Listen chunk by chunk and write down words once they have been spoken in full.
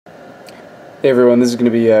Hey everyone, this is going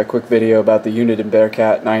to be a quick video about the Uniden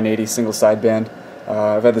Bearcat 980 single sideband.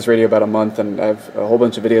 I've had this radio about a month and I have a whole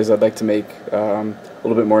bunch of videos I'd like to make a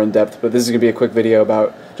little bit more in depth, but this is going to be a quick video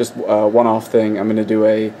about just one-off thing. I'm going to do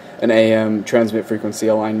an AM transmit frequency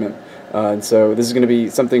alignment, and so this is going to be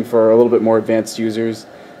something for a little bit more advanced users.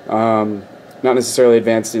 Not necessarily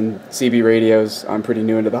advanced in CB radios. I'm pretty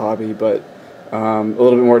new into the hobby, but a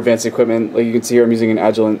little bit more advanced equipment. Like you can see here, I'm using an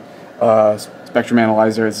Agilent spectrum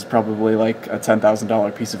analyzer. Is probably like a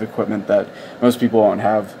 $10,000 piece of equipment that most people won't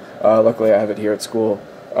have. Luckily I have it here at school,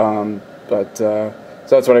 so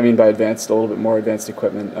that's what I mean by advanced, a little bit more advanced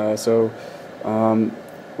equipment.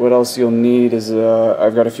 What else you'll need is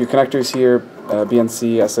I've got a few connectors here,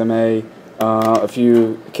 BNC, SMA, a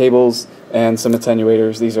few cables, and some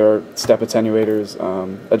attenuators. These are step attenuators,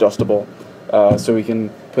 adjustable, so we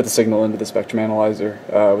can put the signal into the spectrum analyzer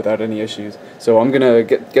without any issues. So I'm going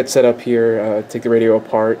to get set up here, take the radio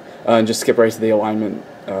apart, and just skip right to the alignment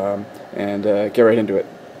and get right into it.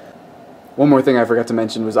 One more thing I forgot to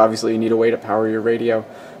mention was obviously you need a way to power your radio.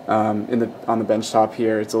 On the bench top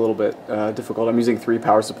here, it's a little bit difficult. I'm using 3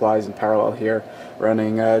 power supplies in parallel here,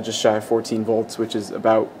 running just shy of 14 volts, which is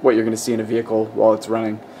about what you're going to see in a vehicle while it's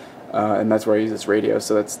running. And that's where I use this radio,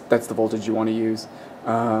 so that's the voltage you want to use.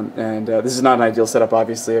 This is not an ideal setup,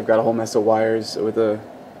 obviously. I've got a whole mess of wires with the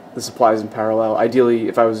supplies in parallel. Ideally,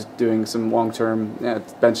 if I was doing some long-term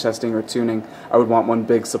bench testing or tuning, I would want one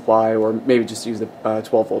big supply, or maybe just use the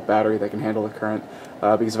 12-volt battery that can handle the current,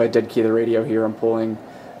 because if I dead key the radio here, I'm pulling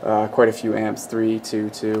quite a few amps, 3, 2,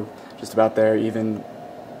 2, just about there. Even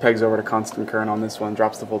pegs over to constant current on this one,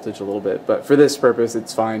 drops the voltage a little bit, but for this purpose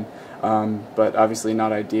it's fine, but obviously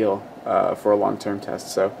not ideal for a long-term test.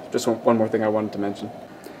 So just one more thing I wanted to mention.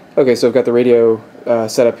 Okay, so I've got the radio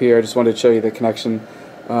set up here. I just wanted to show you the connection.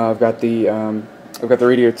 I've got the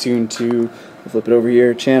radio tuned to, I'll flip it over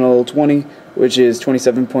here, channel 20, which is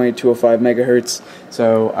 27.205 megahertz.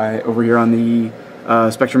 So over here on the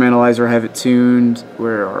spectrum analyzer, I have it tuned,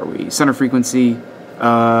 where are we, center frequency,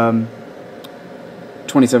 27.2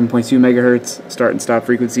 megahertz. Start and stop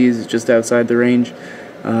frequencies is just outside the range.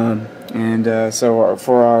 So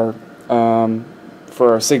for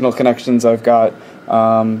our signal connections, I've got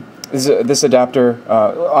this adapter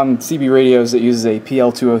on CB radios. It uses a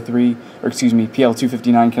PL203, or excuse me,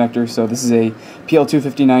 PL259 connector. So this is a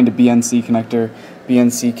PL259 to BNC connector.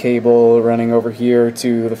 BNC cable running over here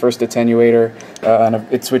to the first attenuator, and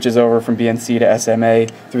it switches over from BNC to SMA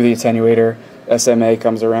through the attenuator. SMA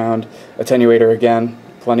comes around, attenuator again,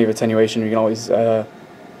 plenty of attenuation. You can always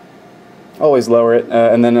lower it,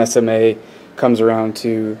 and then SMA comes around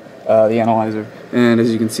to the analyzer. And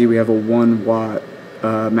as you can see, we have a 1 watt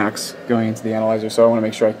max going into the analyzer, so I want to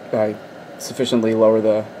make sure I sufficiently lower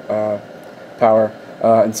the power.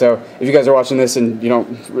 And so if you guys are watching this and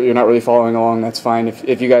you're not really following along, that's fine.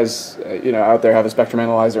 If you guys out there have a spectrum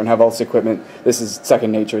analyzer and have all this equipment, this is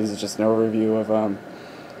second nature. This is just an overview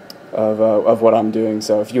of what I'm doing.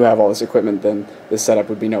 So if you have all this equipment, then this setup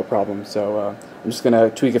would be no problem. So I'm just going to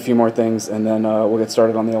tweak a few more things, and then we'll get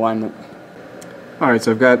started on the alignment. Alright, so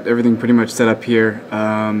I've got everything pretty much set up here.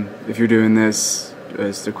 If you're doing this,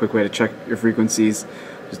 it's a quick way to check your frequencies.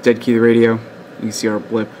 Just dead key the radio. You can see our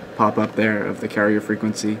blip pop up there of the carrier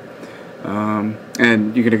frequency.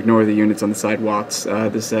 And you can ignore the units on the side, watts.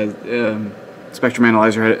 This says spectrum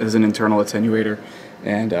analyzer has an internal attenuator,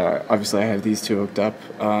 and obviously I have these two hooked up,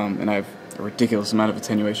 and I have a ridiculous amount of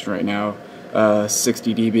attenuation right now,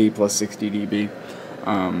 60 dB plus 60 dB,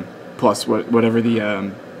 plus whatever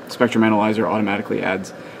the spectrum analyzer automatically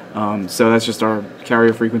adds. So that's just our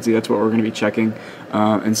carrier frequency. That's what we're going to be checking.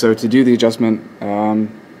 And so to do the adjustment,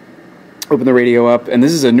 open the radio up, and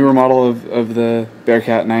this is a newer model of the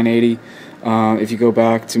Bearcat 980. If you go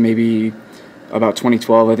back to maybe about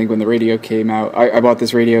 2012, I think, when the radio came out. I bought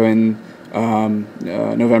this radio in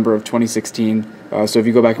November of 2016. So if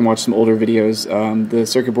you go back and watch some older videos, the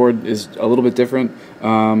circuit board is a little bit different.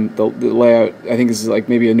 The layout, I think this is like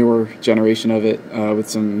maybe a newer generation of it, with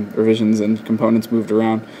some revisions and components moved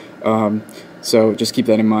around. So just keep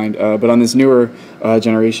that in mind. But on this newer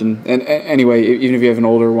generation, and anyway, even if you have an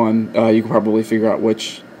older one, you can probably figure out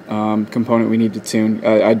which component we need to tune.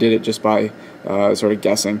 I did it just by sort of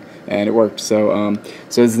guessing, and it worked. So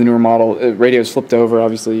this is the newer model. Radio is flipped over.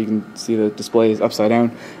 Obviously, you can see the display is upside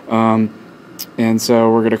down. And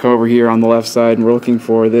so we're going to come over here on the left side, and we're looking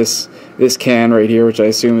for this can right here, which I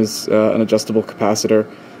assume is an adjustable capacitor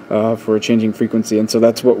for changing frequency. And so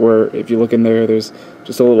that's what if you look in there, there's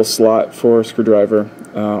just a little slot for a screwdriver,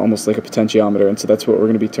 almost like a potentiometer, and so that's what we're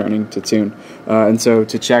going to be turning to tune. And so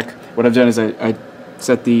to check, what I've done is I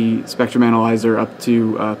set the spectrum analyzer up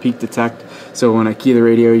to peak detect. So when I key the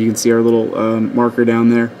radio, you can see our little marker down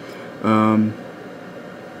there,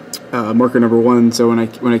 marker number 1. So when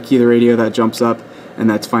I key the radio, that jumps up, and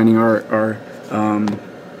that's finding our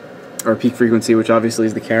peak frequency, which obviously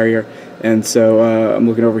is the carrier. And so I'm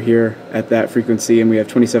looking over here at that frequency, and we have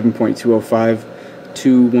 27.205,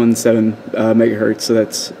 217 megahertz. So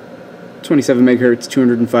that's 27 megahertz,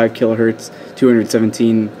 205 kilohertz,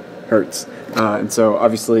 217 hertz. And so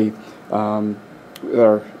obviously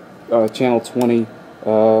our channel 20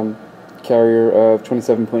 carrier of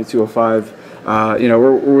 27.205, you know,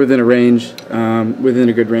 we're within a range, within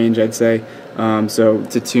a good range, I'd say. So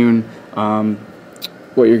to tune,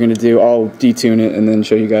 what you're going to do, I'll detune it and then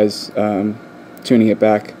show you guys tuning it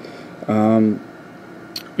back.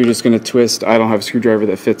 You're just going to twist. I don't have a screwdriver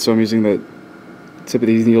that fits, so I'm using the tip of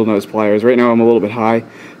these needle nose pliers. Right now I'm a little bit high,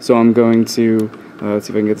 so I'm going to, let's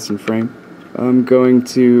see if I can get this in frame. I'm going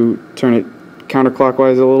to turn it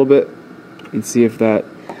counterclockwise a little bit and see if that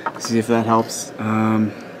helps.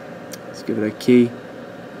 Let's give it a key.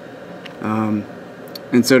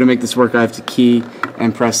 And so to make this work, I have to key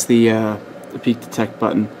and press the peak detect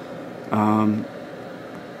button.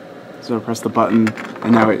 So press the button,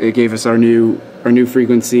 and now it gave us our new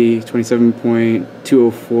frequency,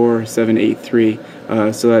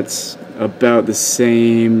 27.204783. So that's about the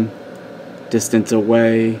same distance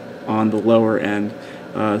away on the lower end.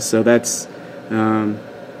 So that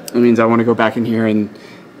means I want to go back in here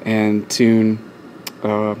and tune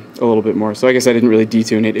a little bit more. So I guess I didn't really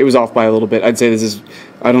detune it. It was off by a little bit. I'd say this is,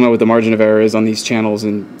 I don't know what the margin of error is on these channels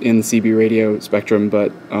in the CB radio spectrum,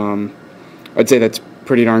 but I'd say that's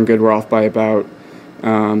pretty darn good. We're off by about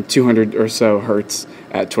 200 or so hertz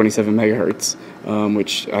at 27 megahertz,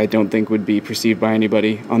 which I don't think would be perceived by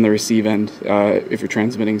anybody on the receive end if you're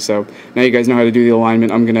transmitting. So now you guys know how to do the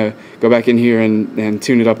alignment. I'm gonna go back in here and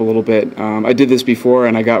tune it up a little bit. I did this before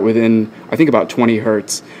and I got within, I think, about 20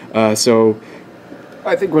 hertz. So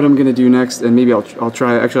I think what I'm going to do next, and maybe I'll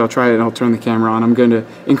try it and I'll turn the camera on. I'm going to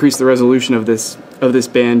increase the resolution of this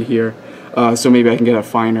band here, so maybe I can get a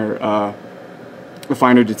finer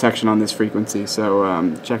detection on this frequency.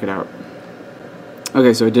 So check it out.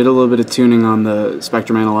 Okay, so I did a little bit of tuning on the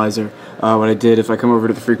spectrum analyzer. What I did, if I come over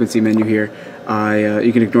to the frequency menu here,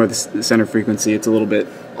 you can ignore the center frequency. It's a little bit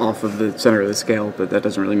off of the center of the scale, but that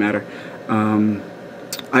doesn't really matter.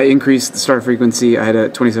 I increased the start frequency. I had a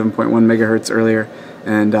 27.1 megahertz earlier,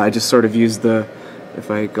 and I just sort of used if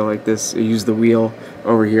I go like this, I use the wheel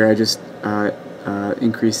over here. I just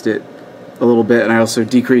increased it a little bit, and I also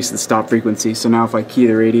decreased the stop frequency. So now if I key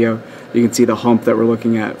the radio, you can see the hump that we're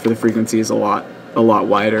looking at for the frequency is a lot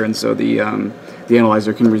wider, and so the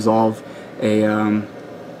analyzer can resolve a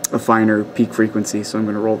finer peak frequency. So I'm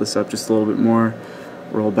going to roll this up just a little bit more,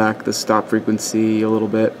 roll back the stop frequency a little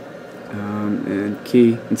bit, and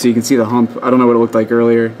key, and so you can see the hump. I don't know what it looked like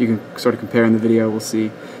earlier. You can sort of compare in the video. We'll see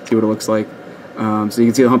what it looks like. So you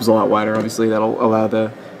can see the hump's a lot wider. Obviously, that'll allow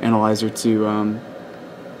the analyzer to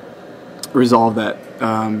resolve that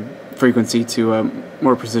frequency to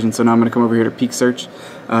more precision. So now I'm going to come over here to peak search,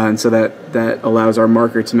 and so that allows our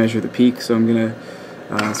marker to measure the peak. So I'm going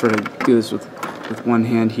to sort of do this with one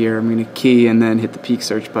hand here. I'm going to key and then hit the peak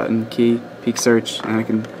search button. Key, peak search, and I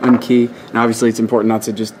can unkey. And obviously, it's important not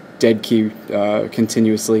to just dead key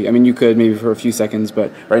continuously. I mean, you could maybe for a few seconds,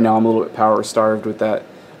 but right now I'm a little bit power starved with that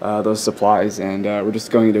those supplies, and we're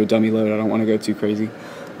just going into a dummy load. I don't want to go too crazy.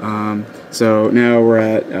 So now we're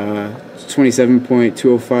at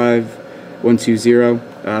 27.205120.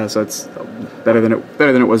 So it's better than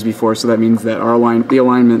it was before. So that means that the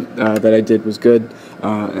alignment that I did was good,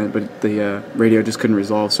 but the radio just couldn't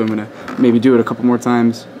resolve. So I'm gonna maybe do it a couple more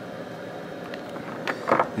times,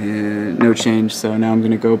 and no change. So now I'm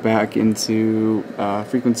going to go back into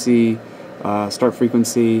frequency, start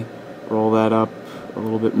frequency, roll that up a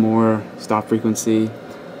little bit more, stop frequency,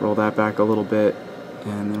 roll that back a little bit,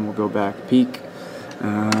 and then we'll go back peak,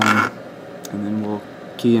 and then we'll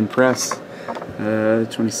key and press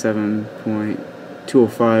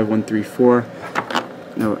 27.205134.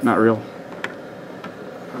 No, not real.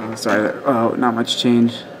 Sorry, not much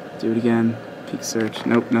change. Do it again. Peak search.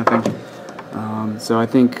 Nope, nothing. So I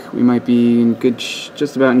think we might be in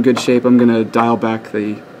just about in good shape. I'm going to dial back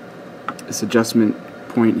this adjustment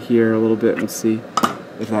point here a little bit. Let's see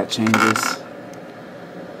if that changes.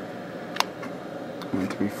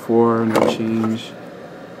 134, no change.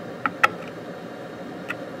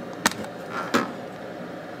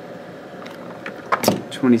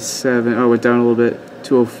 $27. Oh, went down a little bit.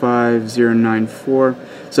 205,094.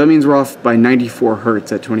 So that means we're off by 94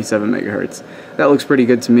 hertz at 27 megahertz. That looks pretty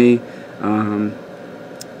good to me.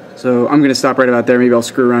 So I'm going to stop right about there. Maybe I'll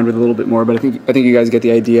screw around with it a little bit more, but I think you guys get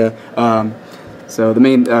the idea. So the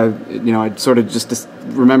main, I sort of just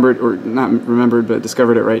remembered, or not remembered, but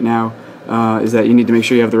discovered it right now, is that you need to make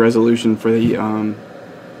sure you have the resolution for the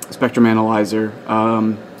spectrum analyzer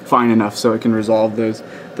fine enough so it can resolve those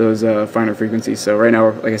finer frequencies. So right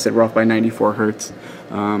now, like I said, we're off by 94 hertz,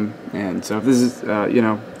 and so if this is,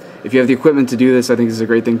 if you have the equipment to do this, I think this is a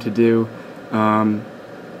great thing to do.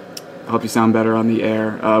 Help you sound better on the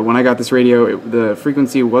air. When I got this radio, the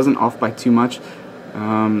frequency wasn't off by too much.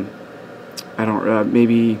 I don't,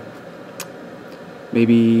 maybe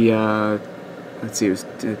let's see, it was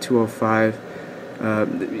 205,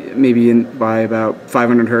 maybe by about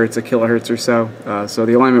 500 hertz, a kilohertz or so. So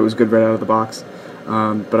the alignment was good right out of the box.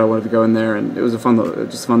 But I wanted to go in there, and it was a fun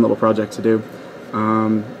little project to do.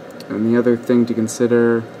 And the other thing to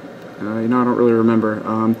consider, I don't really remember.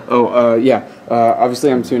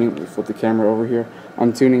 Obviously I'm tuning. Let me flip the camera over here.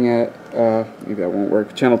 I'm tuning at, maybe that won't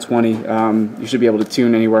work, channel 20. You should be able to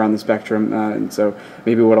tune anywhere on the spectrum, and so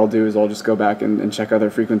maybe what I'll do is I'll just go back and check other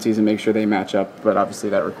frequencies and make sure they match up, but obviously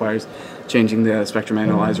that requires changing the spectrum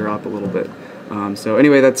analyzer up a little bit. So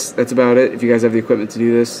anyway, that's about it. If you guys have the equipment to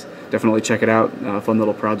do this, definitely check it out. Fun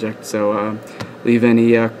little project. So leave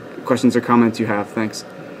any questions or comments you have. Thanks.